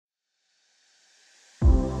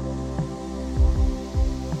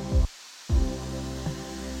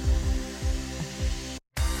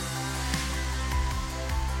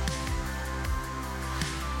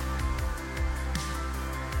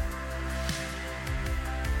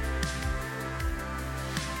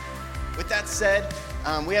that said,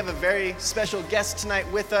 we have a very special guest tonight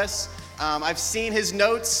with us. I've seen his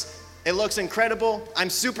notes. It looks incredible. I'm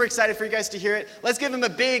super excited for you guys to hear it. Let's give him a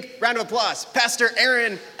big round of applause. Pastor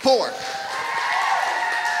Aaron Poor.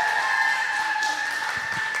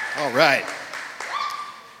 All right.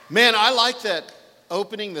 Man, I like that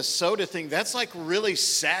opening the soda thing. That's like really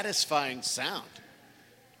satisfying sound.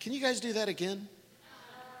 Can you guys do that again?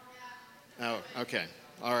 Oh, okay.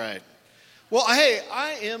 All right. Well, hey,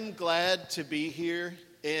 I am glad to be here,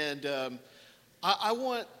 and I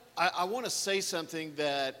want to say something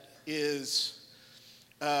that is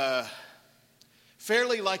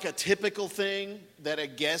fairly like a typical thing that a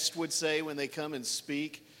guest would say when they come and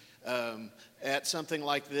speak at something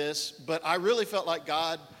like this. But I really felt like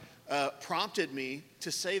God prompted me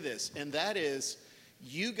to say this, and that is,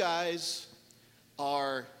 you guys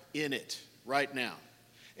are in it right now.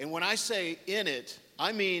 And when I say in it,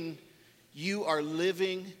 I mean you are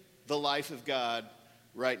living the life of God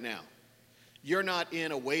right now. You're not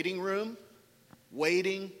in a waiting room,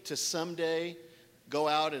 waiting to someday go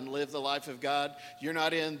out and live the life of God. You're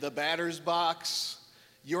not in the batter's box.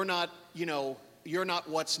 You're not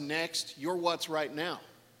what's next. You're what's right now.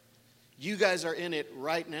 You guys are in it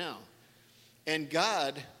right now. And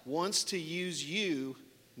God wants to use you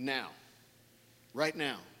now, right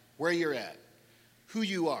now, where you're at, who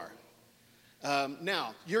you are.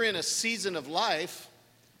 Now, you're in a season of life,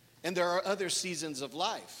 and there are other seasons of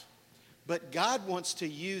life. But God wants to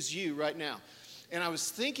use you right now. And I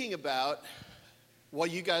was thinking about, while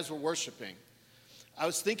you guys were worshiping, I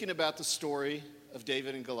was thinking about the story of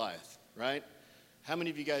David and Goliath, right? How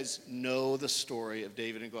many of you guys know the story of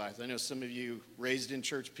David and Goliath? I know some of you raised in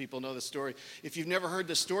church people know the story. If you've never heard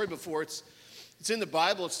the story before, it's in the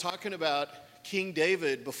Bible. It's talking about King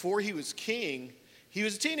David. Before he was king, he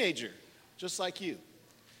was a teenager, just like you.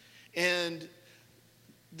 And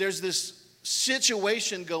there's this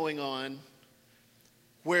situation going on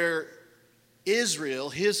where Israel,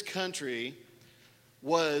 his country,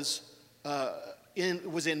 was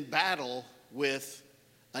in battle with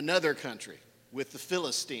another country, with the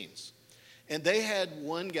Philistines. And they had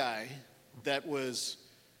one guy that was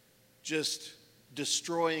just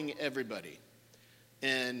destroying everybody.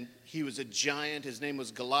 And he was a giant. His name was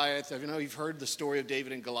Goliath. I know you've heard the story of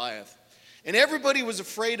David and Goliath. And everybody was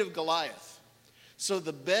afraid of Goliath. So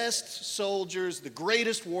the best soldiers, the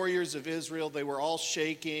greatest warriors of Israel, they were all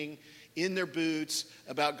shaking in their boots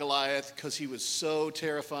about Goliath because he was so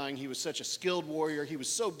terrifying. He was such a skilled warrior. He was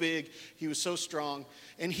so big. He was so strong.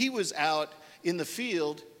 And he was out in the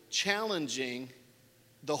field challenging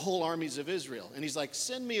the whole armies of Israel. And he's like,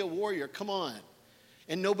 send me a warrior, come on.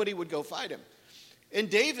 And nobody would go fight him. And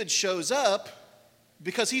David shows up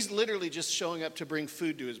because he's literally just showing up to bring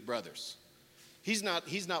food to his brothers. He's not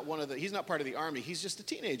part of the army. He's just a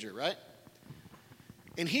teenager, right?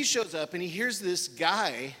 And he shows up and he hears this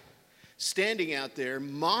guy standing out there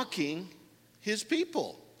mocking his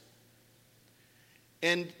people.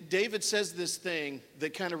 And David says this thing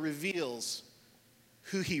that kind of reveals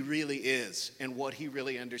who he really is and what he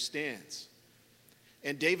really understands.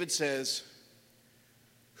 And David says,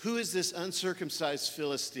 who is this uncircumcised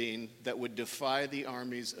Philistine that would defy the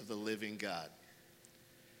armies of the living God?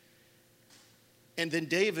 And then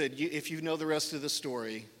David, if you know the rest of the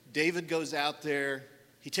story, David goes out there,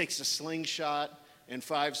 he takes a slingshot and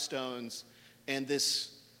 5 stones, and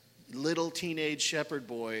this little teenage shepherd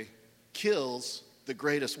boy kills the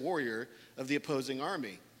greatest warrior of the opposing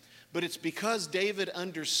army. But it's because David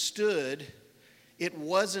understood it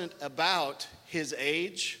wasn't about his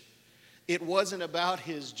age, it wasn't about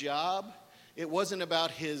his job, it wasn't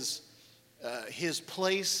about his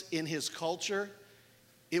place in his culture.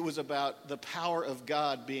 It was about the power of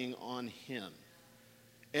God being on him.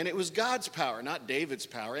 And it was God's power, not David's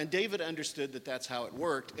power. And David understood that that's how it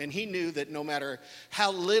worked. And he knew that no matter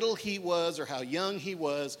how little he was or how young he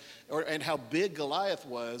was and how big Goliath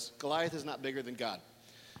was, Goliath is not bigger than God.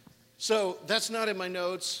 So that's not in my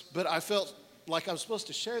notes, but I felt like I was supposed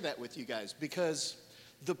to share that with you guys because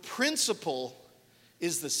the principle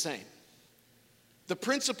is the same. The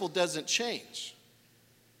principle doesn't change.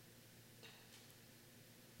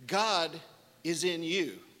 God is in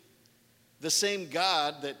you. The same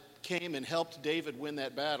God that came and helped David win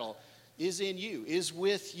that battle is in you, is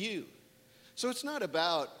with you. So it's not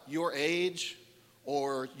about your age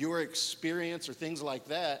or your experience or things like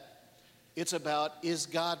that. It's about, is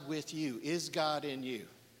God with you? Is God in you?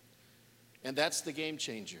 And that's the game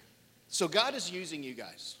changer. So God is using you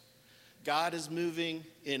guys. God is moving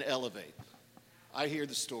in Elevate. I hear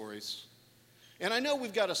the stories. And I know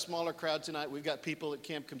we've got a smaller crowd tonight. We've got people at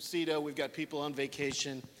Camp Comcedo. We've got people on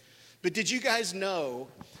vacation. But did you guys know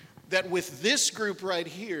that with this group right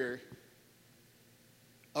here,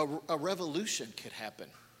 a revolution could happen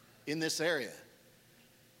in this area.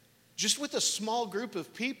 Just with a small group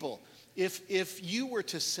of people, if you were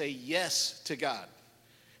to say yes to God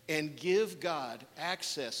and give God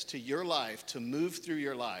access to your life, to move through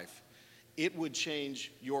your life, it would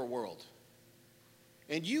change your world.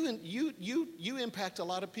 And you impact a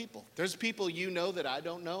lot of people. There's people you know that I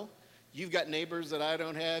don't know. You've got neighbors that I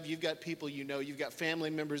don't have. You've got people you know. You've got family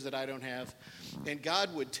members that I don't have. And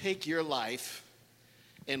God would take your life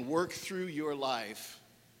and work through your life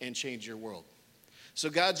and change your world. So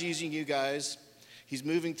God's using you guys. He's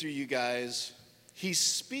moving through you guys. He's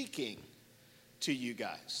speaking to you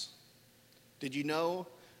guys. Did you know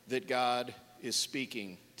that God is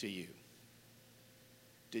speaking to you?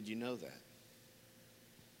 Did you know that?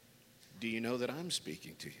 Do you know that I'm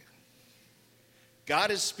speaking to you?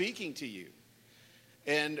 God is speaking to you.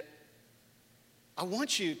 And I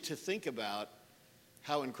want you to think about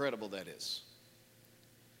how incredible that is.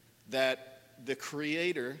 That the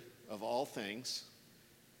creator of all things,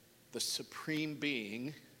 the supreme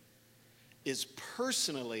being, is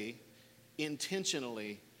personally,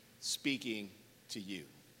 intentionally speaking to you.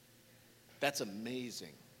 That's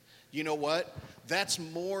amazing. You know what? That's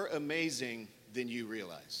more amazing than you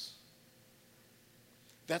realize.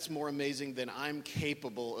 That's more amazing than I'm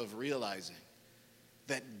capable of realizing.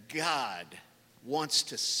 That God wants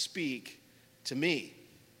to speak to me.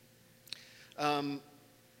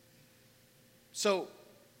 So,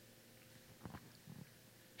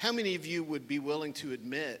 how many of you would be willing to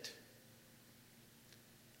admit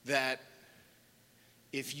that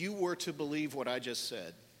if you were to believe what I just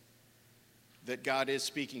said, that God is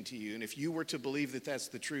speaking to you, and if you were to believe that that's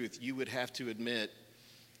the truth, you would have to admit,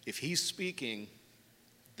 if he's speaking,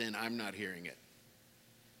 then I'm not hearing it.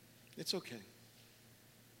 It's okay.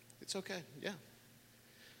 It's okay, yeah.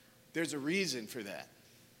 There's a reason for that.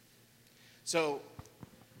 So,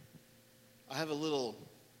 I have a little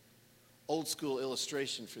old school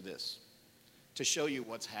illustration for this to show you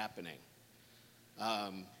what's happening.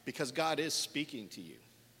 Because God is speaking to you.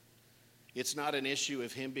 It's not an issue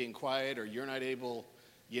of him being quiet or you're not able,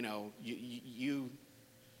 you're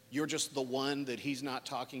just the one that he's not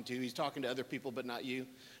talking to. He's talking to other people, but not you.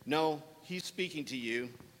 No, he's speaking to you.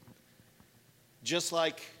 Just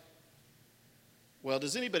like, well,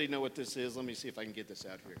 does anybody know what this is? Let me see if I can get this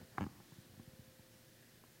out here.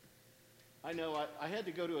 I know, I had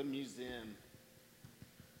to go to a museum.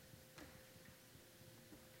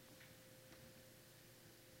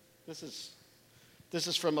 This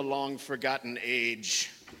is from a long forgotten age.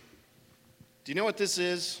 Do you know what this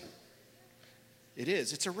is? It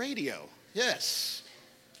is. It's a radio. Yes.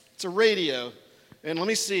 It's a radio. And let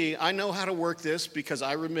me see. I know how to work this because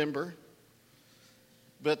I remember.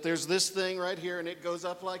 But there's this thing right here, and it goes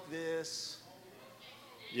up like this.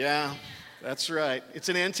 Yeah, that's right. It's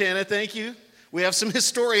an antenna. Thank you. We have some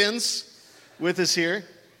historians with us here.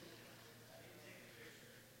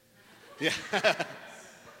 Yeah.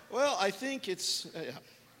 Well, I think it's...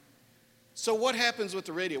 So what happens with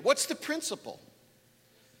the radio? What's the principle?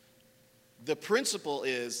 The principle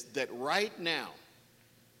is that right now,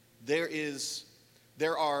 there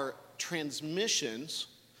are transmissions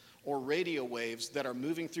or radio waves that are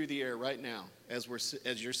moving through the air right now as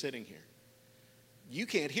you're sitting here. You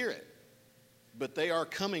can't hear it, but they are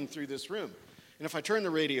coming through this room. And if I turn the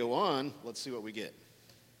radio on, let's see what we get.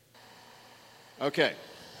 Okay.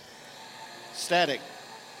 Static.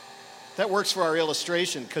 That works for our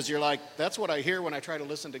illustration because you're like, that's what I hear when I try to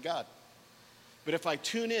listen to God. But if I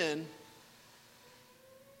tune in,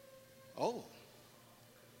 oh.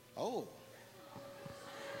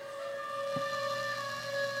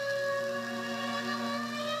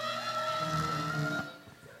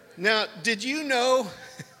 Now, did you know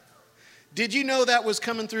that was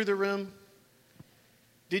coming through the room?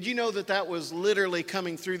 Did you know that was literally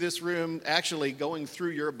coming through this room, actually going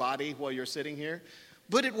through your body while you're sitting here?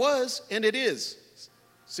 But it was, and it is.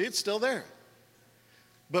 See, it's still there.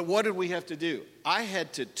 But what did we have to do? I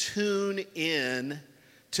had to tune in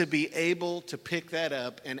to be able to pick that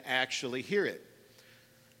up and actually hear it.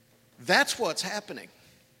 That's what's happening.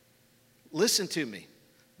 Listen to me.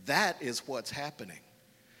 That is what's happening.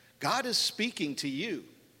 God is speaking to you,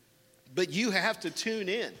 but you have to tune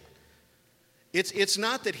in. It's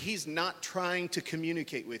not that he's not trying to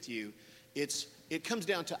communicate with you. It comes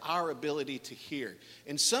down to our ability to hear.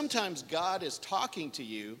 And sometimes God is talking to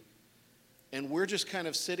you, and we're just kind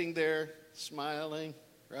of sitting there smiling,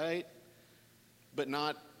 right? But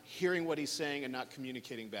not hearing what he's saying and not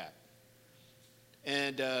communicating back.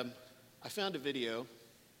 And I found a video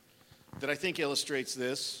that I think illustrates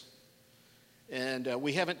this. And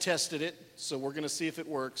we haven't tested it, so we're going to see if it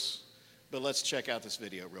works. But let's check out this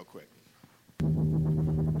video real quick.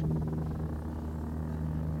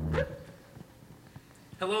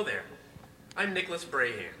 Hello there, I'm Nicholas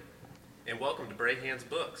Brahan, and welcome to Brahan's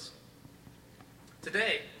Books.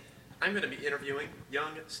 Today, I'm going to be interviewing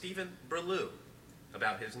young Stephen Berlew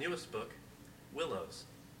about his newest book, Willows.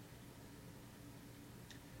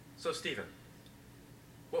 So Stephen,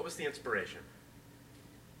 what was the inspiration?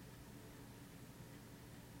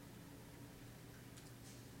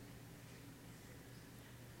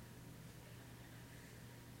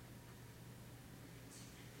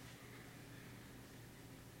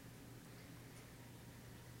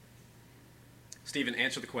 Stephen,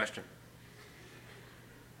 answer the question.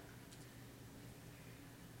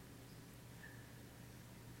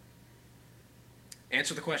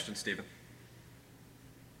 Answer the question, Stephen.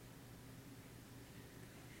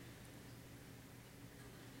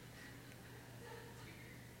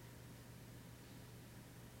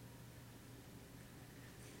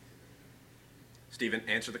 Stephen,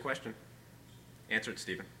 answer the question. Answer it,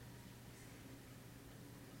 Stephen.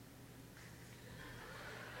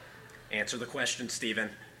 Answer the question, Stephen.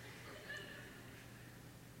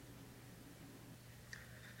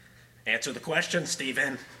 Answer the question,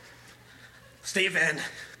 Stephen. Stephen.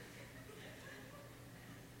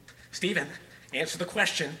 Stephen, answer the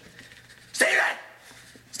question. Stephen!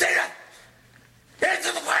 Stephen!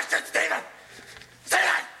 Answer the question, Stephen!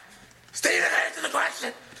 Stephen! Stephen, answer the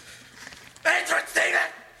question! Answer it,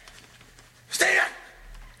 Stephen! Stephen!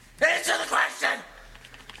 Answer the question!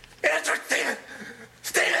 Answer it, Stephen!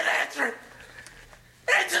 Stephen, answer it!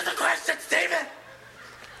 Answer the question, Stephen!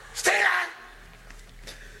 Stephen!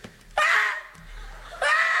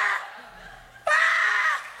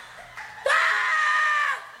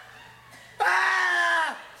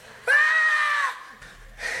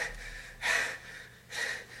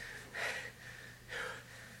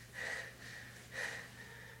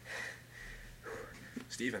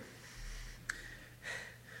 Stephen.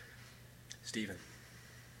 Stephen.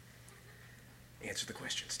 Answer the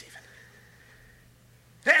question, Stephen.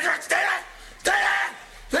 Answer it, Stephen!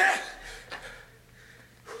 Stephen!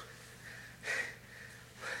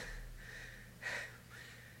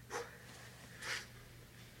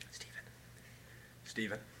 Stephen.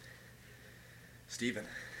 Stephen. Stephen.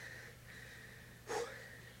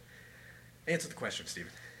 Answer the question,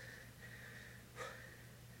 Stephen.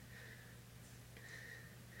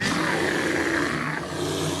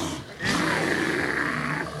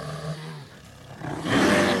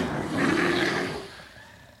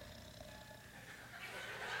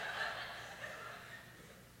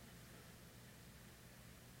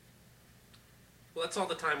 Well, that's all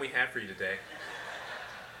the time we have for you today.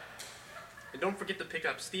 And don't forget to pick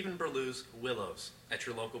up Stephen Berlew's Willows at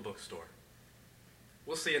your local bookstore.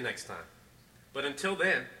 We'll see you next time. But until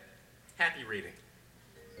then, happy reading.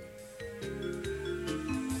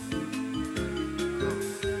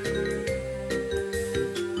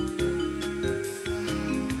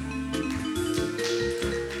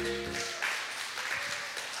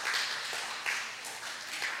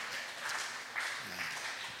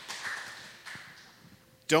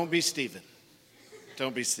 Don't be Stephen.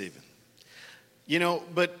 Don't be Stephen. You know,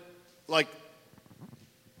 but like,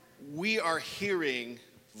 we are hearing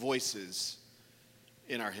voices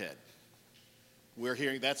in our head. We're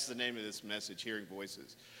hearing, that's the name of this message, hearing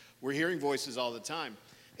voices. We're hearing voices all the time.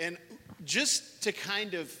 And just to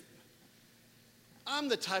kind of, I'm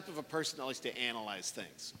the type of a person that likes to analyze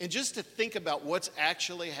things. And just to think about what's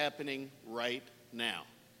actually happening right now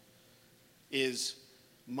is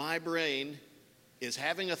my brain is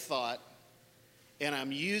having a thought, and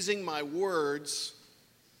I'm using my words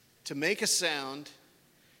to make a sound,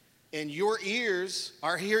 and your ears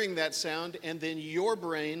are hearing that sound, and then your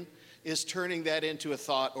brain is turning that into a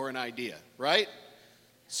thought or an idea, right?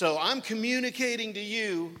 So I'm communicating to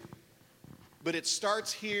you, but it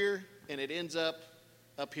starts here and it ends up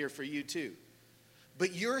here for you too.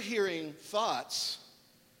 But you're hearing thoughts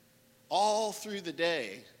all through the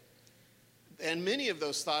day, and many of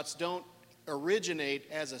those thoughts don't originate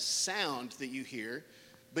as a sound that you hear,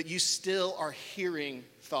 but you still are hearing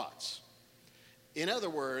thoughts. In other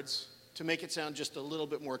words, to make it sound just a little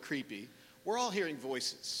bit more creepy, we're all hearing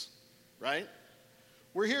voices, right?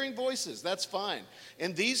 We're hearing voices, that's fine.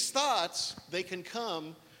 And these thoughts, they can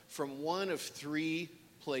come from one of three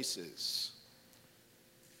places.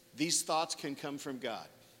 These thoughts can come from God.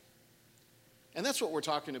 And that's what we're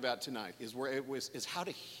talking about tonight, is how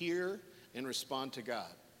to hear and respond to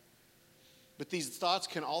God. But these thoughts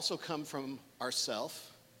can also come from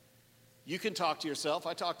ourself. You can talk to yourself.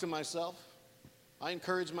 I talk to myself. I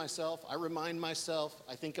encourage myself. I remind myself.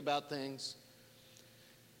 I think about things.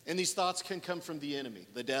 And these thoughts can come from the enemy,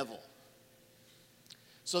 the devil.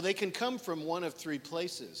 So they can come from one of three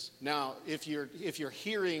places. Now, if you're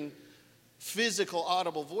hearing physical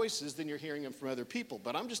audible voices, then you're hearing them from other people.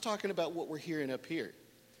 But I'm just talking about what we're hearing up here.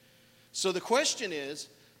 So the question is,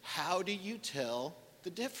 how do you tell the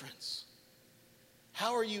difference?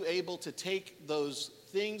 How are you able to take those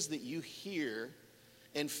things that you hear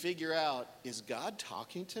and figure out, is God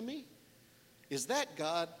talking to me? Is that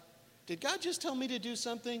God? Did God just tell me to do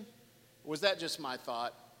something? Or was that just my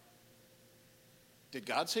thought? Did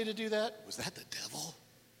God say to do that? Was that the devil?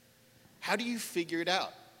 How do you figure it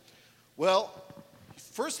out? Well,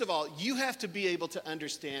 first of all, you have to be able to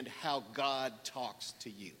understand how God talks to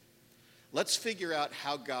you. Let's figure out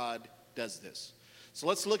how God does this. So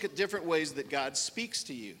let's look at different ways that God speaks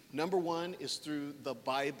to you. Number one is through the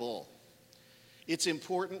Bible. It's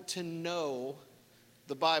important to know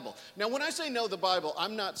the Bible. Now, when I say know the Bible,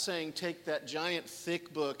 I'm not saying take that giant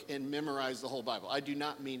thick book and memorize the whole Bible. I do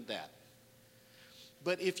not mean that.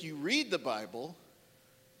 But if you read the Bible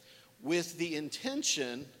with the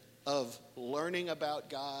intention of learning about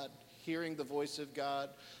God, hearing the voice of God,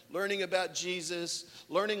 learning about Jesus,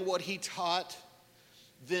 learning what he taught,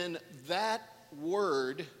 then that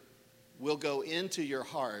word will go into your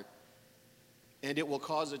heart and it will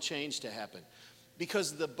cause a change to happen.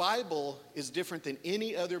 Because the Bible is different than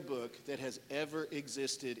any other book that has ever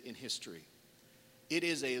existed in history. It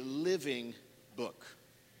is a living book.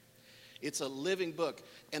 It's a living book.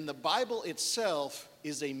 And the Bible itself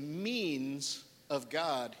is a means of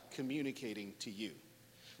God communicating to you.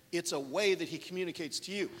 It's a way that he communicates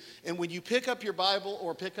to you. And when you pick up your Bible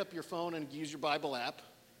or pick up your phone and use your Bible app,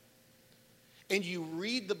 and you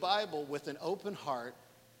read the Bible with an open heart,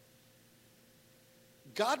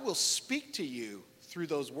 God will speak to you through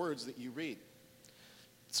those words that you read.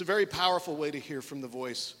 It's a very powerful way to hear from the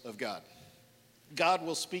voice of God. God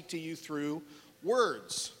will speak to you through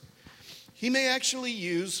words. He may actually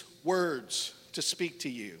use words to speak to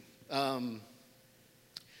you.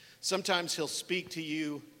 Sometimes he'll speak to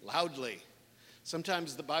you loudly.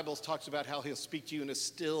 Sometimes the Bible talks about how he'll speak to you in a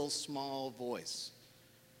still, small voice.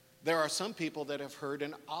 There are some people that have heard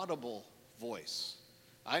an audible voice.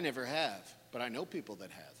 I never have, but I know people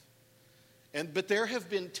that have. But there have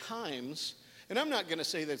been times, and I'm not going to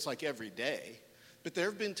say that it's like every day, but there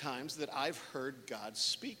have been times that I've heard God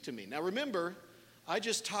speak to me. Now remember, I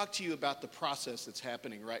just talked to you about the process that's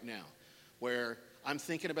happening right now, where I'm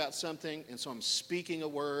thinking about something, and so I'm speaking a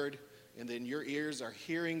word, and then your ears are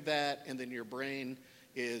hearing that, and then your brain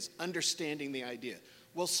is understanding the idea.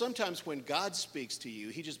 Well, sometimes when God speaks to you,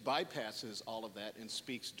 he just bypasses all of that and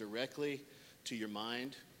speaks directly to your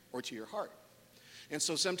mind or to your heart. And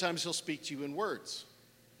so sometimes he'll speak to you in words.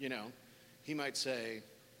 You know, he might say,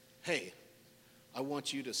 hey, I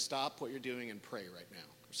want you to stop what you're doing and pray right now,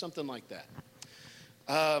 or something like that.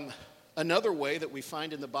 Another way that we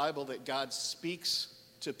find in the Bible that God speaks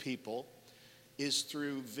to people is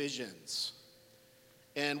through visions.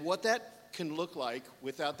 And what that can look like,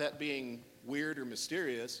 without that being weird or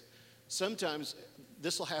mysterious, sometimes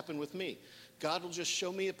this will happen with me. God will just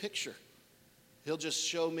show me a picture. He'll just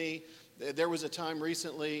show me. There was a time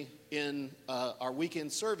recently in our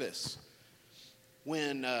weekend service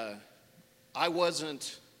when I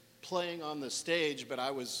wasn't playing on the stage, but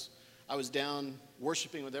I was down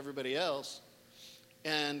worshiping with everybody else,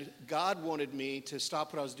 and God wanted me to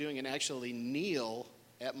stop what I was doing and actually kneel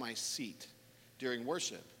at my seat during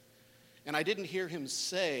worship. And I didn't hear him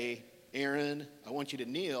say, Aaron, I want you to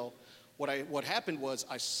kneel. What happened was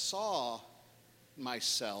I saw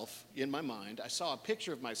myself in my mind. I saw a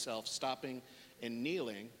picture of myself stopping and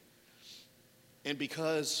kneeling. And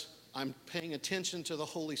because I'm paying attention to the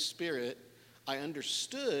Holy Spirit, I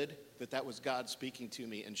understood that was God speaking to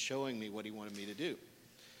me and showing me what he wanted me to do.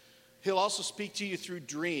 He'll also speak to you through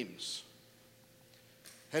dreams.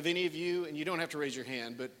 Have any of you, and you don't have to raise your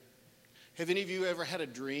hand, but have any of you ever had a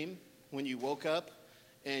dream when you woke up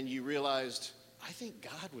and you realized, I think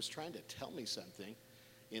God was trying to tell me something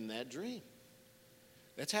in that dream?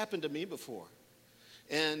 That's happened to me before.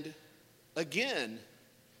 And again,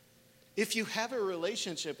 if you have a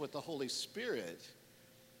relationship with the Holy Spirit,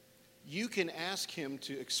 you can ask him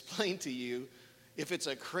to explain to you. If it's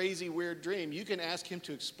a crazy, weird dream, you can ask him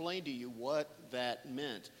to explain to you what that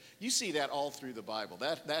meant. You see that all through the Bible.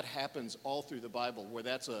 That happens all through the Bible, where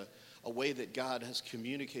that's a way that God has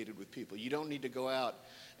communicated with people. You don't need to go out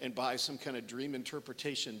and buy some kind of dream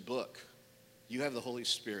interpretation book. You have the Holy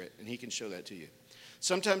Spirit, and he can show that to you.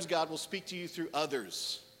 Sometimes God will speak to you through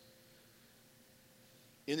others.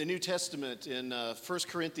 In the New Testament, in 1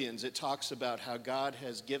 Corinthians, it talks about how God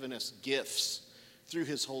has given us gifts through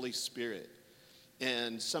his Holy Spirit.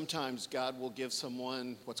 And sometimes God will give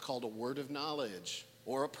someone what's called a word of knowledge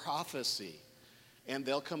or a prophecy. And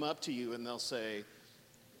they'll come up to you and they'll say,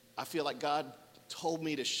 I feel like God told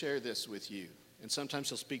me to share this with you. And sometimes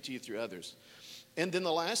he'll speak to you through others. And then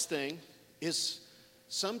the last thing is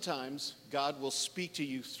sometimes God will speak to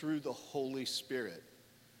you through the Holy Spirit.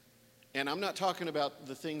 And I'm not talking about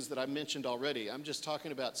the things that I mentioned already. I'm just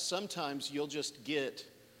talking about sometimes you'll just get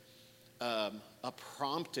a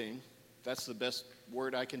prompting, that's the best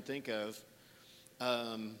word I can think of,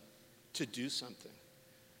 to do something.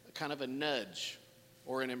 Kind of a nudge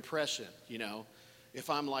or an impression, you know. If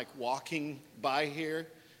I'm like walking by here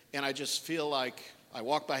and I just feel like I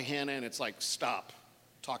walk by Hannah and it's like, stop,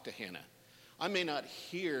 talk to Hannah. I may not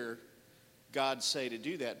hear God say to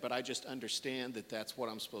do that, but I just understand that that's what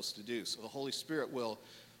I'm supposed to do. So the Holy Spirit will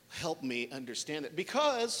help me understand it,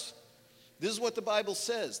 because this is what the Bible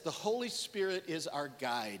says. The Holy Spirit is our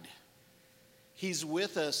guide. He's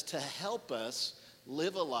with us to help us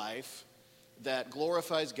live a life that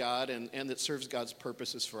glorifies God and that serves God's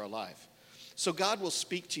purposes for our life. So God will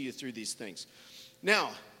speak to you through these things.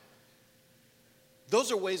 Now,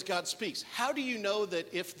 those are ways God speaks. How do you know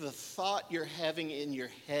that if the thought you're having in your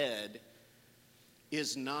head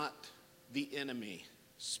is not the enemy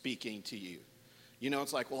speaking to you? You know,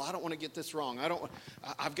 it's like, well, I don't want to get this wrong.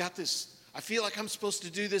 I've got this, I feel like I'm supposed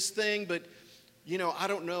to do this thing, but, you know, I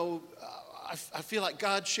don't know. I feel like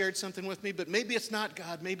God shared something with me, but maybe it's not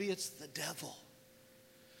God. Maybe it's the devil.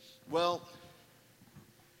 Well,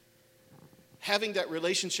 having that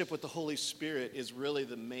relationship with the Holy Spirit is really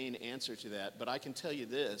the main answer to that. But I can tell you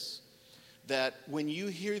this, that when you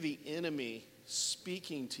hear the enemy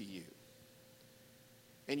speaking to you,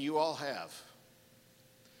 and you all have,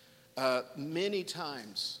 many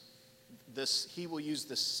times he will use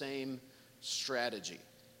the same strategy.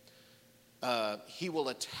 He will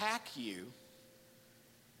attack you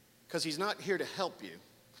because he's not here to help you.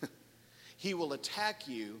 He will attack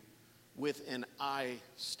you with an I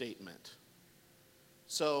statement.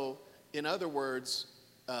 So, in other words,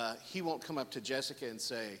 he won't come up to Jessica and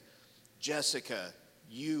say, Jessica,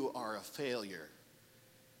 you are a failure.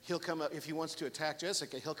 He'll come up, if he wants to attack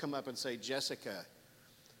Jessica, he'll come up and say, Jessica.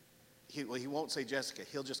 He won't say Jessica.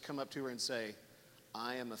 He'll just come up to her and say,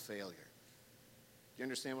 I am a failure. Do you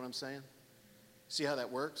understand what I'm saying? See how that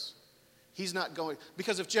works? He's not going,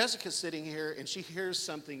 because if Jessica's sitting here and she hears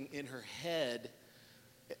something in her head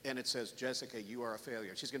and it says, Jessica, you are a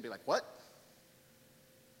failure, she's going to be like, what?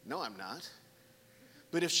 No, I'm not.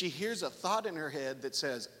 But if she hears a thought in her head that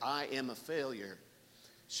says, I am a failure,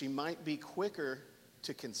 she might be quicker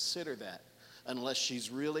to consider that, unless she's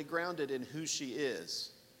really grounded in who she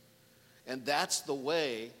is. And that's the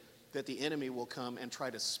way that the enemy will come and try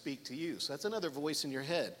to speak to you. So that's another voice in your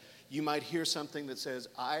head. You might hear something that says,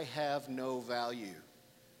 I have no value.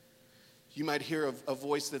 You might hear a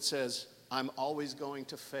voice that says, I'm always going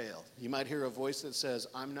to fail. You might hear a voice that says,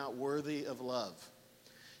 I'm not worthy of love.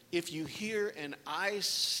 If you hear an I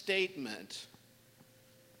statement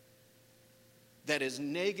that is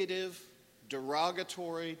negative,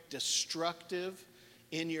 derogatory, destructive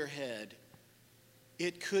in your head,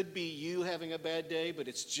 it could be you having a bad day, but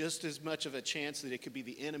it's just as much of a chance that it could be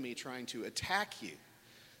the enemy trying to attack you.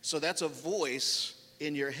 So that's a voice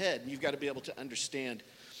in your head. You've got to be able to understand.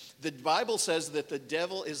 The Bible says that the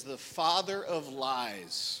devil is the father of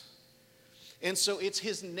lies. And so it's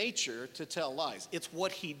his nature to tell lies. It's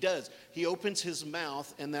what he does. He opens his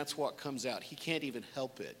mouth and that's what comes out. He can't even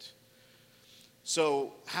help it.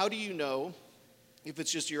 So how do you know if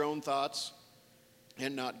it's just your own thoughts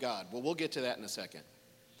and not God? Well, we'll get to that in a second.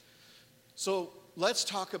 So let's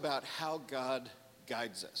talk about how God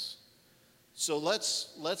guides us. So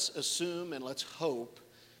let's assume and let's hope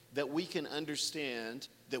that we can understand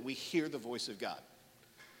that we hear the voice of God.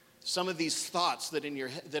 Some of these thoughts that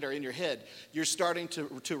are in your head, you're starting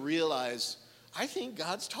to realize, I think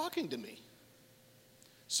God's talking to me.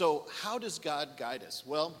 So how does God guide us?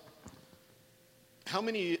 Well, how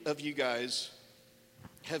many of you guys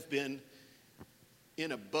have been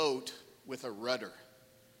in a boat with a rudder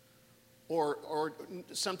or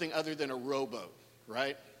something other than a rowboat,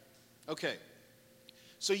 right? Okay.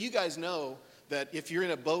 So you guys know that if you're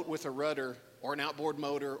in a boat with a rudder or an outboard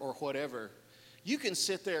motor or whatever, you can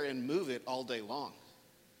sit there and move it all day long.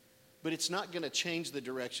 But it's not going to change the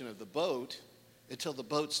direction of the boat until the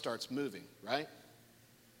boat starts moving, right?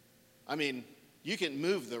 I mean, you can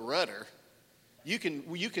move the rudder. You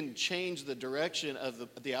can change the direction of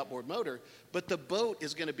the outboard motor, but the boat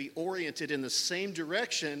is going to be oriented in the same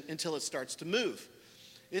direction until it starts to move.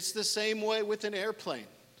 It's the same way with an airplane.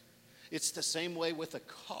 It's the same way with a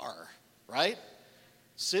car, right?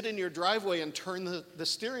 Sit in your driveway and turn the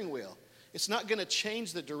steering wheel. It's not going to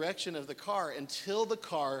change the direction of the car until the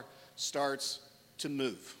car starts to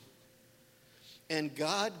move. And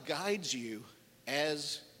God guides you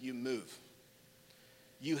as you move.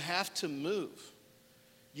 You have to move.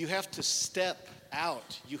 You have to step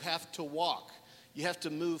out. You have to walk. You have to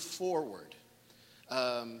move forward.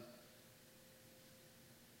 A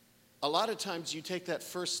lot of times you take that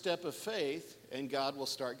first step of faith and God will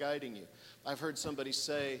start guiding you. I've heard somebody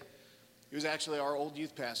say, he was actually our old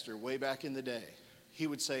youth pastor way back in the day. He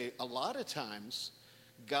would say, a lot of times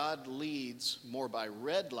God leads more by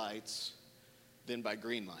red lights than by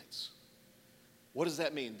green lights. What does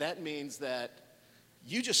that mean? That means that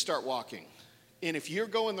you just start walking. And if you're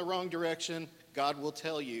going the wrong direction, God will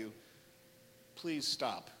tell you, please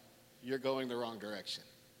stop. You're going the wrong direction.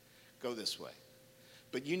 Go this way.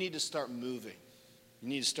 But you need to start moving. You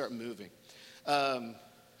need to start moving.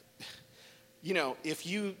 If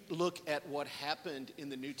you look at what happened in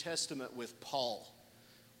the New Testament with Paul,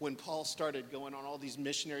 when Paul started going on all these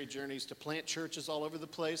missionary journeys to plant churches all over the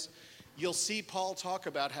place, you'll see Paul talk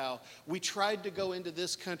about how we tried to go into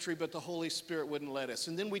this country, but the Holy Spirit wouldn't let us.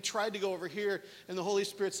 And then we tried to go over here, and the Holy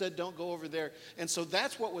Spirit said, don't go over there. And so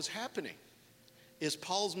that's what was happening, is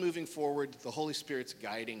Paul's moving forward, the Holy Spirit's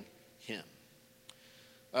guiding him.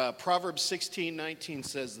 Proverbs 16:19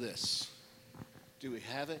 says this. Do we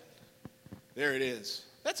have it? There it is.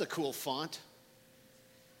 That's a cool font.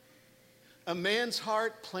 A man's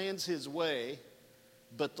heart plans his way,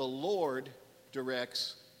 but the Lord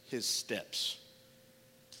directs his steps.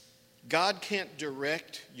 God can't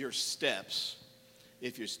direct your steps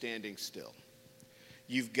if you're standing still.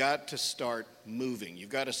 You've got to start moving. You've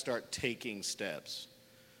got to start taking steps.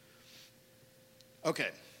 Okay.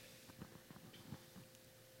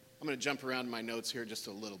 I'm going to jump around in my notes here just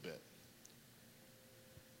a little bit.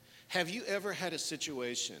 Have you ever had a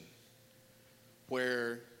situation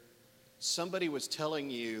where somebody was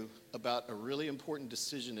telling you about a really important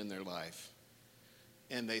decision in their life,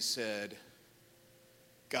 and they said,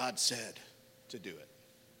 God said to do it.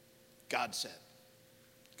 God said.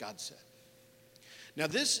 God said. Now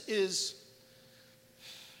this is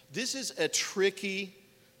a tricky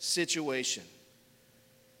situation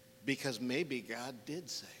because maybe God did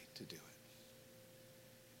say to do it.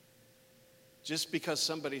 Just because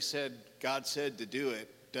somebody said God said to do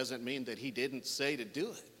it doesn't mean that he didn't say to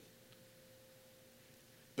do it.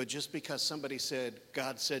 But just because somebody said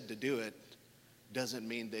God said to do it doesn't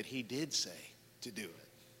mean that he did say to do it.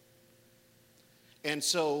 And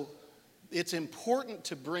so it's important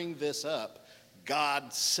to bring this up.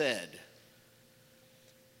 God said.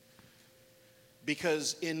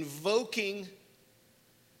 Because invoking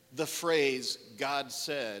the phrase God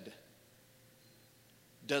said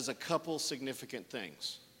does a couple significant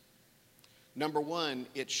things. Number one,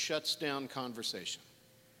 it shuts down conversation.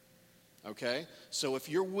 Okay? So if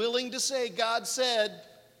you're willing to say God said,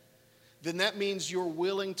 then that means you're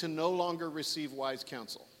willing to no longer receive wise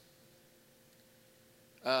counsel.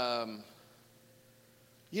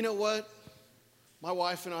 You know what? My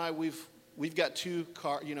wife and I, we've got two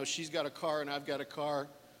cars. She's got a car and I've got a car.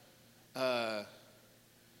 God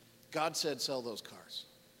said sell those cars.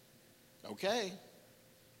 Okay,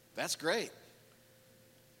 that's great.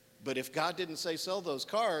 But if God didn't say sell those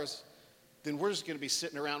cars, then we're just going to be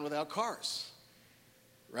sitting around without cars,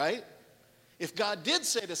 right? If God did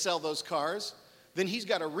say to sell those cars, then he's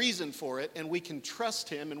got a reason for it, and we can trust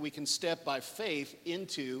him and we can step by faith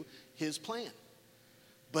into his plan.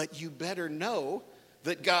 But you better know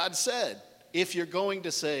that God said, if you're going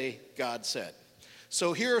to say God said.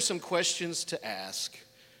 So here are some questions to ask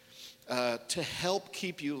to help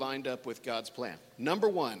keep you lined up with God's plan. Number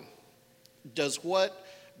one, does what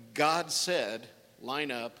God said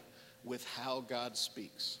line up with how God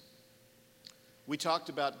speaks? We talked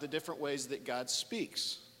about the different ways that God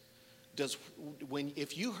speaks.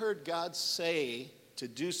 If you heard God say to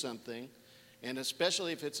do something, and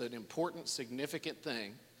especially if it's an important, significant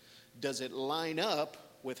thing, does it line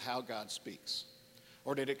up with how God speaks?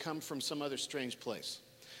 Or did it come from some other strange place?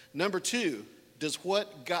 Number two, does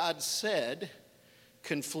what God said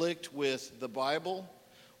conflict with the Bible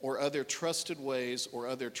or other trusted ways or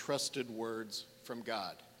other trusted words from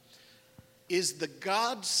God? Is the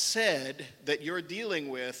God said that you're dealing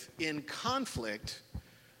with in conflict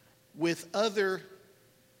with other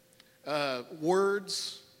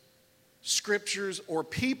words, scriptures, or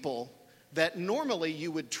people that normally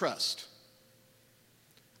you would trust?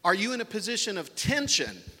 Are you in a position of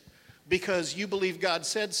tension because you believe God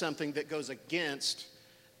said something that goes against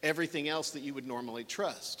everything else that you would normally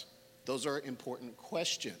trust? Those are important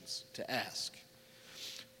questions to ask.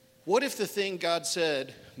 What if the thing God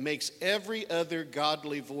said makes every other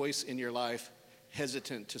godly voice in your life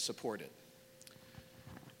hesitant to support it?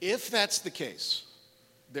 If that's the case,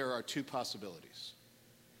 there are two possibilities.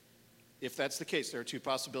 If that's the case, there are two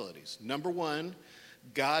possibilities. Number one,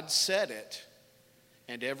 God said it,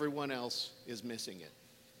 and everyone else is missing it.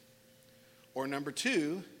 Or number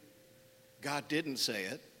two, God didn't say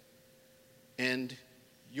it, and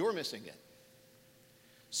you're missing it.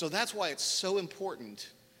 So that's why it's so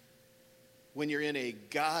important when you're in a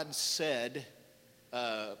God said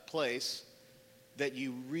place that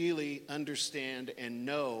you really understand and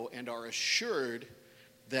know and are assured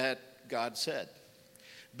that God said.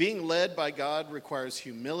 Being led by God requires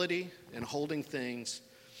humility and holding things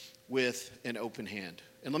with an open hand.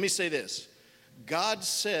 And let me say this, God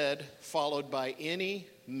said, followed by any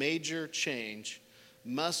major change,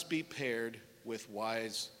 must be paired with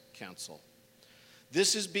wise counsel.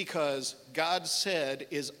 This is because God said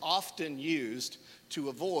is often used to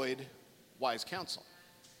avoid wise counsel.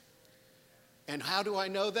 And how do I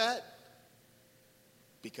know that?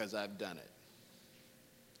 Because I've done it.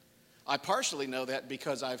 I partially know that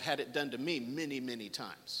because I've had it done to me many, many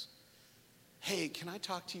times. Hey, can I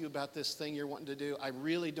talk to you about this thing you're wanting to do? I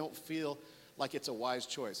really don't feel like it's a wise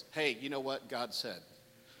choice. Hey, you know what God said?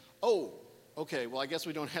 Oh, okay, well, I guess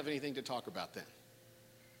we don't have anything to talk about then.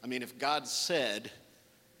 I mean, if God said,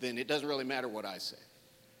 then it doesn't really matter what I say.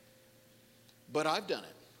 But I've done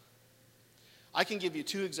it. I can give you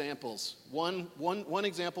two examples. One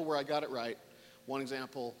example where I got it right, one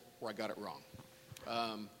example where I got it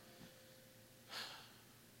wrong.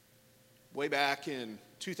 Way back in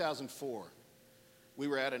 2004, we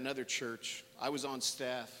were at another church. I was on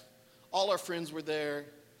staff. All our friends were there.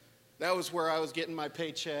 That was where I was getting my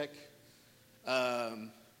paycheck.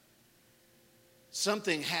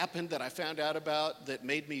 Something happened that I found out about that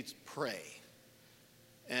made me pray.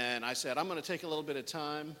 And I said, I'm going to take a little bit of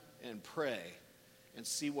time and pray and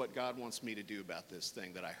see what God wants me to do about this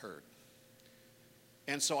thing that I heard.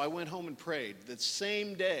 And so I went home and prayed the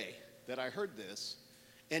same day that I heard this,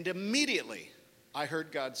 and immediately I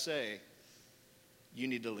heard God say, you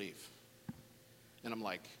need to leave. And I'm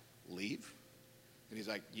like, leave? And he's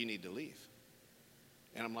like, you need to leave.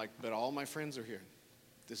 And I'm like, but all my friends are here.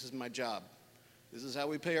 This is my job. This is how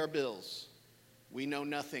we pay our bills. We know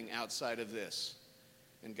nothing outside of this.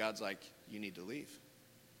 And God's like, you need to leave.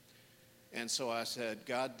 And so I said,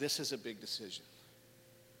 God, this is a big decision.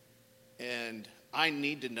 And I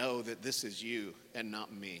need to know that this is you and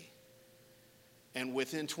not me. And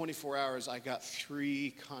within 24 hours, I got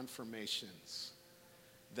 3 confirmations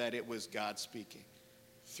that it was God speaking.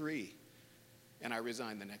 3. And I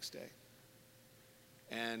resigned the next day.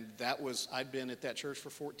 And I'd been at that church for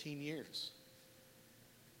 14 years.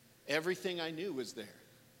 Everything I knew was there.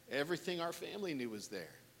 Everything our family knew was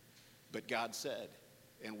there. But God said,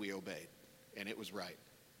 and we obeyed. And it was right.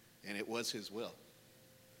 And it was his will.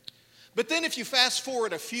 But then if you fast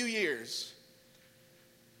forward a few years,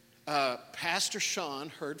 Pastor Sean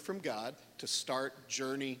heard from God to start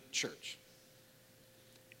Journey Church.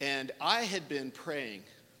 And I had been praying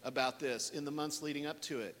about this in the months leading up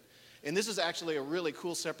to it. And this is actually a really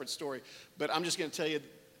cool separate story, but I'm just going to tell you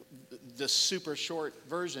the super short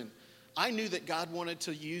version. I knew that God wanted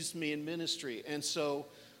to use me in ministry, and so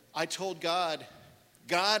I told God,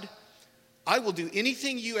 I will do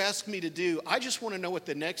anything you ask me to do. I just want to know what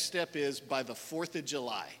the next step is by the 4th of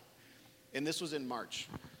July. And this was in March.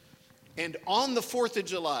 And on the 4th of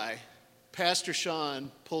July, Pastor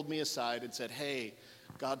Sean pulled me aside and said, hey,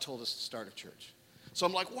 God told us to start a church. So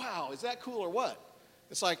I'm like, wow, is that cool or what?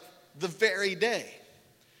 It's like the very day.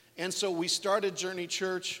 And so we started Journey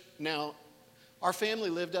Church. Now, our family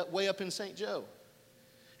lived way up in St. Joe.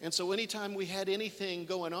 And so anytime we had anything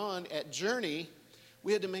going on at Journey,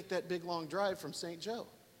 we had to make that big long drive from St. Joe.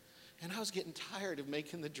 And I was getting tired of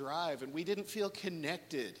making the drive, and we didn't feel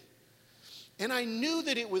connected. And I knew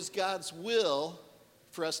that it was God's will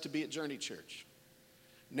for us to be at Journey Church.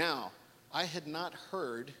 Now, I had not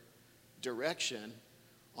heard direction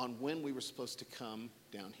on when we were supposed to come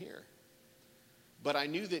down here. But I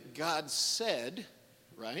knew that God said,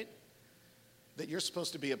 right, that you're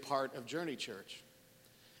supposed to be a part of Journey Church.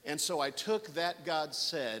 And so I took that God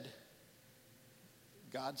said,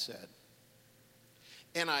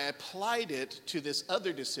 and I applied it to this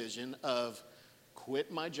other decision of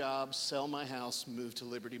quit my job, sell my house, move to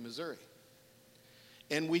Liberty, Missouri.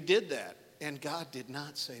 And we did that. And God did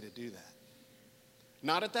not say to do that.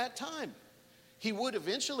 Not at that time. He would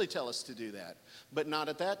eventually tell us to do that, but not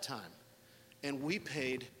at that time. And we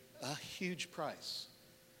paid a huge price.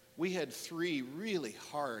 we had 3 really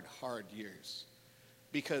hard years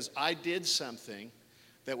because I did something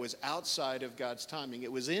that was outside of God's timing.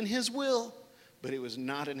 It was in His will, but it was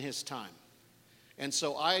not in His time. And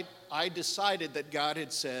so I decided that God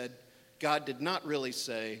had said, God did not really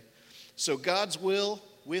say. So God's will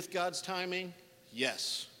with God's timing,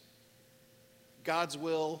 yes. God's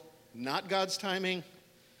will, not God's timing,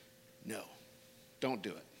 no. Don't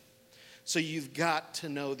do it. So you've got to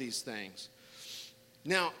know these things.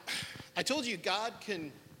 Now, I told you God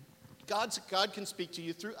can speak to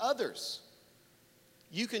you through others.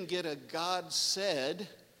 You can get a God said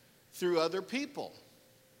through other people.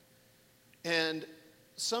 And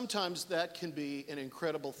sometimes that can be an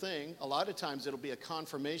incredible thing. A lot of times it'll be a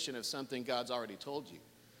confirmation of something God's already told you.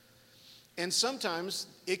 And sometimes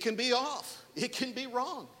it can be off. It can be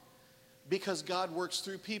wrong. Because God works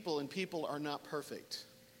through people and people are not perfect.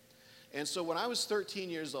 And so when I was 13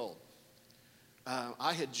 years old,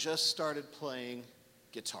 I had just started playing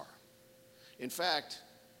guitar. In fact,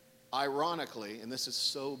 ironically, and this is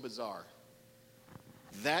so bizarre,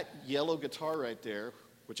 that yellow guitar right there,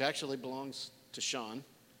 which actually belongs to Sean,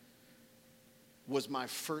 was my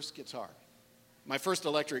first guitar, my first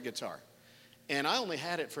electric guitar. And I only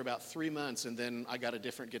had it for about 3 months, and then I got a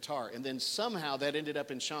different guitar. And then somehow that ended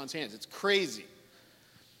up in Sean's hands. It's crazy.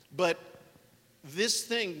 But this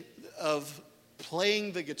thing of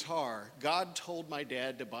playing the guitar, God told my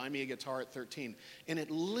dad to buy me a guitar at 13, and it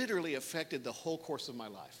literally affected the whole course of my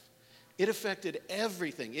life. It affected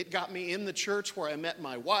everything. It got me in the church where I met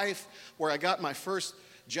my wife, where I got my first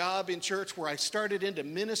job in church, where I started into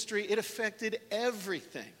ministry. It affected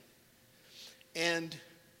everything. And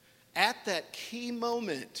at that key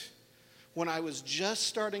moment, when I was just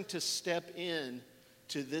starting to step in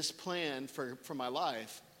to this plan for my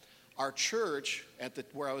life, our church,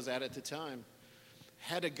 where I was at the time,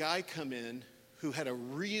 had a guy come in who had a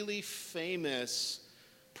really famous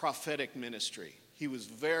prophetic ministry. He was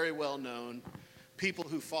very well known. People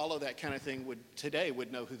who follow that kind of thing today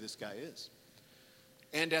would know who this guy is.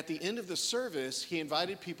 And at the end of the service, he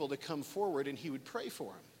invited people to come forward and he would pray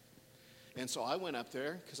for them. And so I went up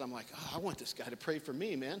there because I'm like, I want this guy to pray for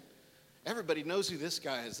me, man. Everybody knows who this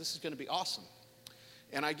guy is. This is going to be awesome.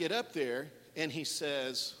 And I get up there and he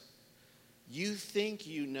says, you think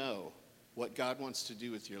you know what God wants to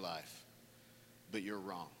do with your life, but you're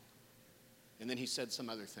wrong. And then he said some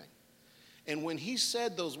other thing. And when he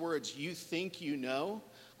said those words, you think you know,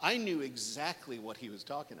 I knew exactly what he was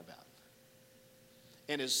talking about.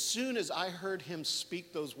 And as soon as I heard him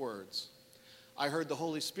speak those words, I heard the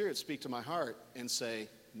Holy Spirit speak to my heart and say,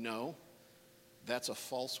 no, that's a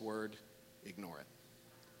false word, ignore it.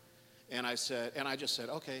 And I just said,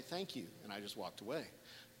 okay, thank you. And I just walked away.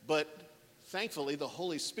 But thankfully, the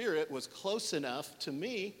Holy Spirit was close enough to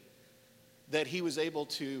me that he was able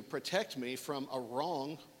to protect me from a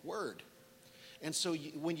wrong word. And so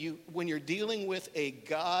when you're dealing with a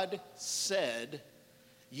God said,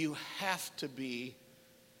 you have to be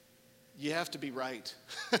right.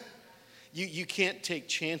 You can't take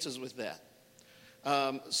chances with that.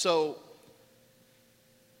 So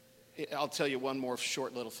I'll tell you one more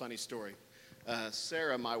short little funny story.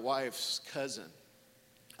 Sarah, my wife's cousin,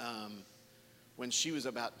 when she was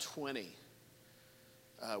about 20,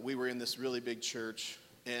 we were in this really big church,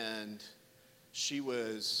 and she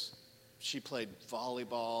played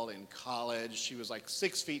volleyball in college. She was like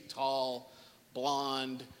 6 feet tall,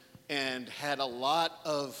 blonde, and had a lot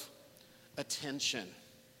of attention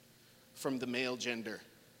from the male gender.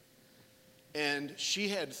 And she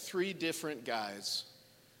had 3 different guys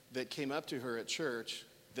that came up to her at church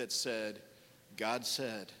that said, God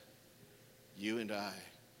said, you and I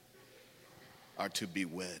are to be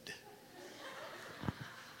wed.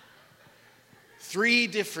 3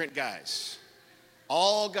 different guys,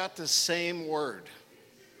 all got the same word.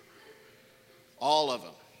 All of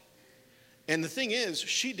them. And the thing is,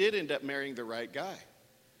 she did end up marrying the right guy.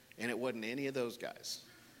 And it wasn't any of those guys.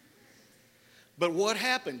 But what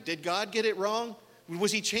happened? Did God get it wrong?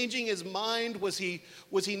 Was he changing his mind? Was he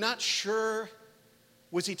not sure?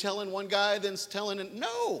 Was he telling one guy, then telling him?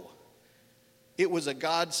 No. It was a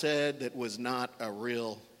God said that was not a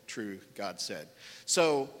real, true God said.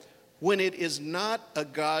 So when it is not a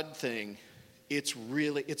God thing, it's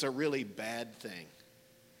a really bad thing.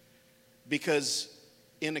 Because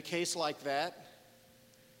in a case like that,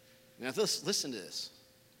 now listen to this.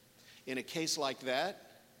 In a case like that,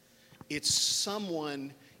 it's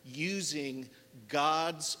someone using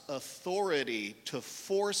God's authority to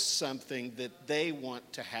force something that they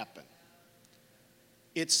want to happen.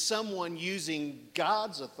 It's someone using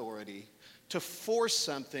God's authority to force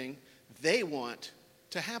something they want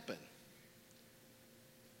to happen.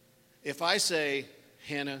 If I say,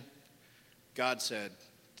 Hannah, God said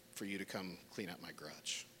for you to come clean up my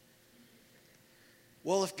garage.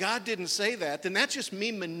 Well, if God didn't say that, then that's just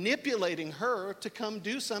me manipulating her to come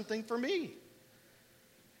do something for me.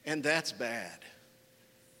 And that's bad.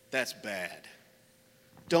 That's bad.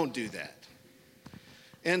 Don't do that.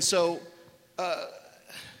 And so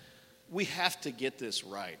we have to get this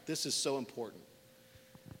right. This is so important.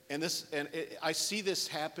 I see this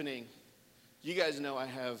happening. You guys know I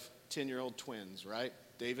have 10-year-old twins, right?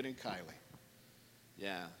 David and Kylie.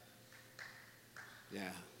 Yeah.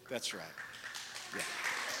 Yeah, that's right. Yeah.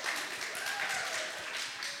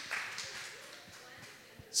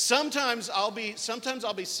 Sometimes I'll be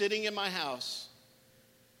sitting in my house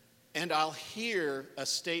and I'll hear a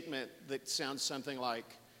statement that sounds something like,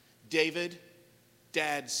 David,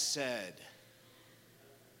 Dad said.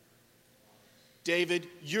 David,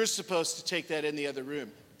 you're supposed to take that in the other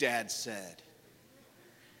room. Dad said.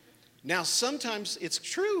 Now, sometimes it's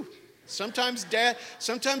true. Sometimes Dad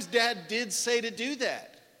did say to do that.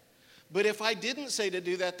 But if I didn't say to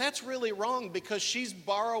do that, that's really wrong because she's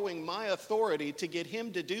borrowing my authority to get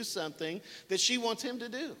him to do something that she wants him to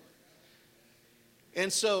do.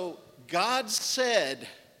 And so God said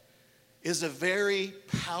is a very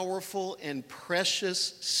powerful and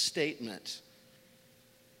precious statement.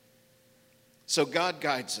 So God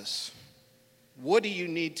guides us. What do you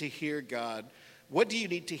need to hear, God? What do you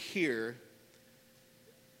need to hear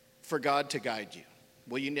for God to guide you?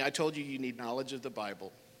 Well, I told you need knowledge of the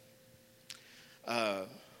Bible.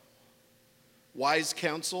 Wise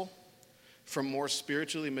counsel from more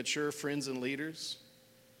spiritually mature friends and leaders.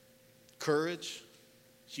 Courage,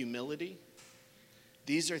 humility.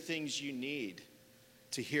 These are things you need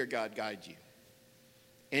to hear God guide you.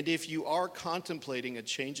 And if you are contemplating a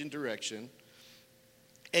change in direction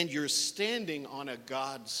and you're standing on a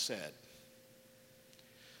God said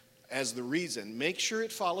as the reason, make sure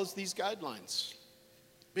it follows these guidelines.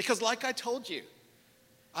 Because like I told you,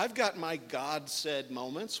 I've got my God said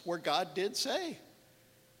moments where God did say,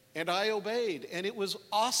 and I obeyed, and it was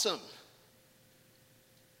awesome.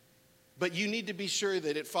 But you need to be sure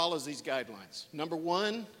that it follows these guidelines. Number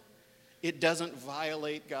one, it doesn't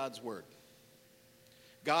violate God's word.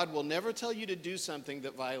 God will never tell you to do something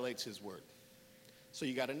that violates his word. So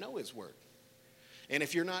you got to know his word. And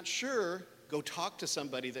if you're not sure, go talk to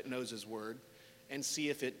somebody that knows his word and see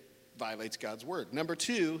if it violates God's word. Number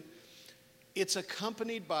two, it's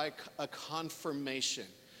accompanied by a confirmation.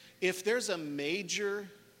 If there's a major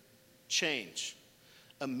change,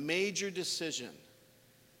 a major decision,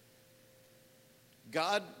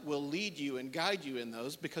 God will lead you and guide you in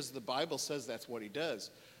those because the Bible says that's what he does.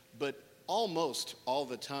 But almost all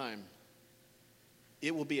the time,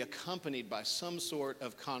 it will be accompanied by some sort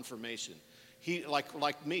of confirmation.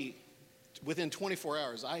 Like me, within 24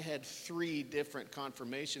 hours, I had 3 different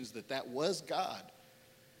confirmations that was God.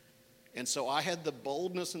 And so I had the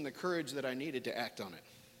boldness and the courage that I needed to act on it.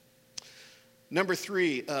 Number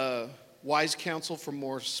 3, wise counsel from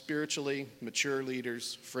more spiritually mature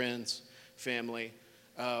leaders, friends, family.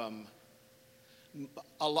 A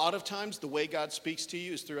lot of times the way God speaks to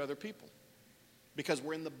you is through other people because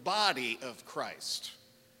we're in the body of Christ.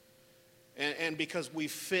 And because we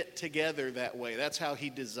fit together that way. That's how he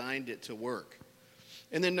designed it to work.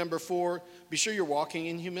 And then number 4, be sure you're walking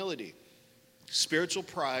in humility. Spiritual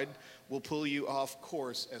pride will pull you off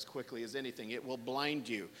course as quickly as anything. It will blind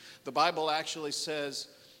you. The Bible actually says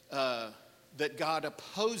that God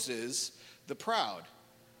opposes the proud,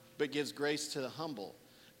 but gives grace to the humble.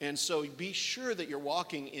 And so be sure that you're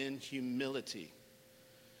walking in humility.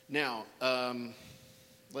 Now,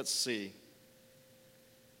 let's see.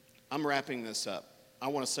 I'm wrapping this up. I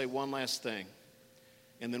want to say one last thing,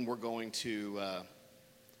 and then we're going to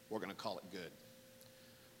call it good.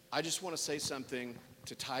 I just want to say something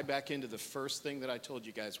to tie back into the first thing that I told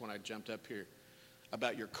you guys when I jumped up here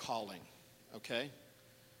about your calling, okay?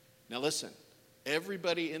 Now listen,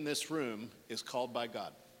 everybody in this room is called by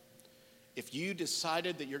God. If you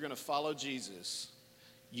decided that you're going to follow Jesus,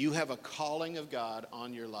 you have a calling of God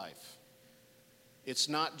on your life. It's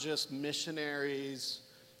not just missionaries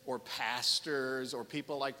or pastors or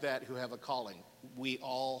people like that who have a calling. We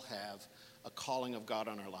all have a calling of God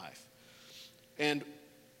on our life. And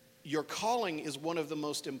your calling is one of the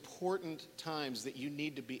most important times that you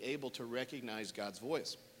need to be able to recognize God's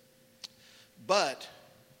voice. But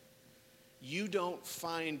you don't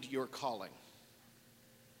find your calling,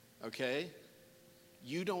 okay?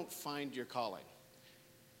 You don't find your calling.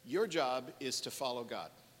 Your job is to follow God.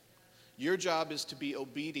 Your job is to be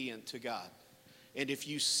obedient to God. And if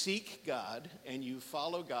you seek God and you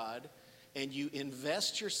follow God and you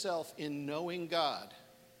invest yourself in knowing God,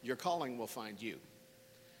 your calling will find you.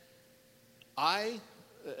 I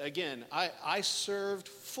served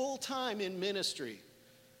full time in ministry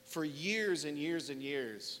for years and years and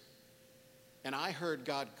years. And I heard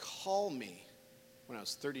God call me when I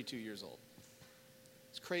was 32 years old.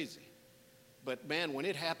 It's crazy. But man, when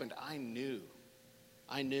it happened, I knew.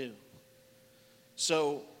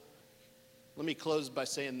 So let me close by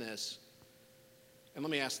saying this. And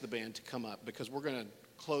let me ask the band to come up, because we're going to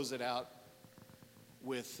close it out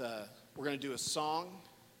with, we're going to do a song.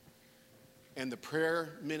 And the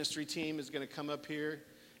prayer ministry team is going to come up here.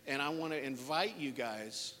 And I want to invite you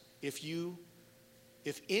guys,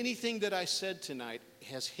 if anything that I said tonight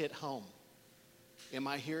has hit home, am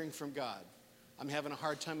I hearing from God? I'm having a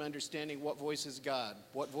hard time understanding what voice is God,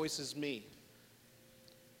 what voice is me.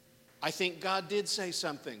 I think God did say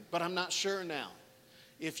something, but I'm not sure now.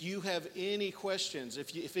 If you have any questions,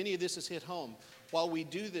 if any of this has hit home, while we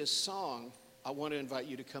do this song, I want to invite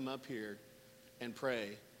you to come up here and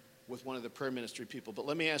pray with one of the prayer ministry people. But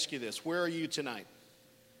let me ask you this. Where are you tonight?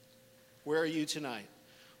 Where are you tonight?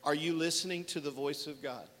 Are you listening to the voice of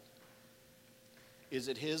God? Is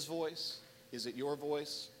it His voice? Is it your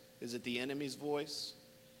voice? Is it the enemy's voice?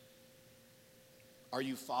 Are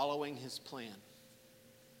you following His plan?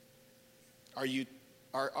 Are you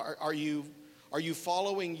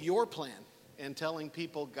following your plan and telling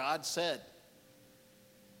people God said?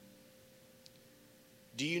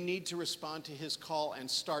 Do you need to respond to His call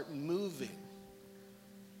and start moving?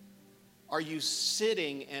 Are you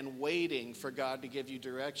sitting and waiting for God to give you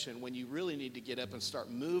direction when you really need to get up and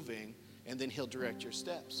start moving, and then He'll direct your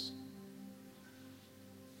steps?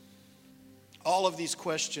 All of these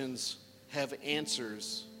questions have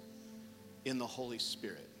answers in the Holy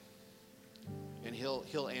Spirit. And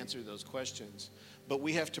He'll answer those questions. But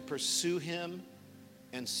we have to pursue Him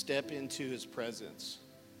and step into His presence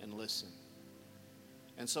and listen.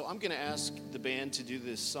 And so I'm going to ask the band to do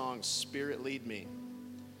this song, Spirit Lead Me.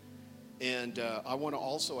 And I want to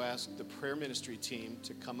also ask the prayer ministry team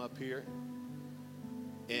to come up here.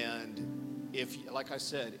 And if, like I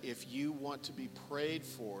said, if you want to be prayed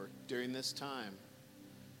for during this time,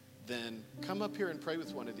 then come up here and pray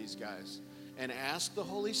with one of these guys. And ask the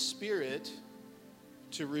Holy Spirit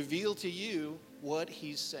to reveal to you what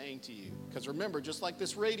He's saying to you. Because remember, just like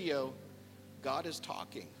this radio, God is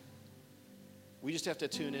talking. We just have to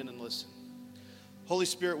tune in and listen. Holy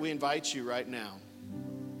Spirit, we invite you right now.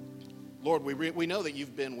 Lord, we know that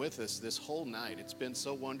you've been with us this whole night. It's been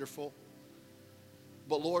so wonderful.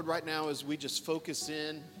 But Lord, right now as we just focus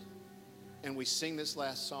in and we sing this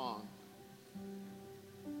last song,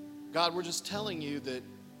 God, we're just telling you that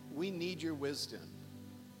we need your wisdom.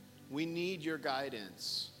 We need your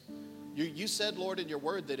guidance. You said, Lord, in your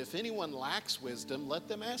word that if anyone lacks wisdom, let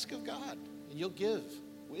them ask of God, and you'll give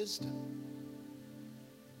wisdom.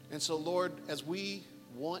 And so, Lord, as we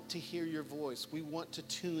want to hear your voice, we want to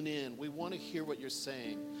tune in, we want to hear what you're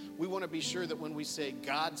saying. We want to be sure that when we say,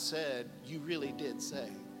 God said, you really did say.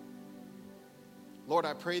 Lord,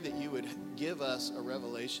 I pray that you would give us a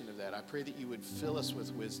revelation of that. I pray that you would fill us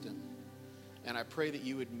with wisdom. And I pray that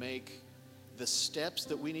you would make the steps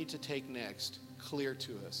that we need to take next clear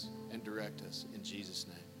to us and direct us in Jesus'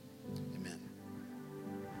 name.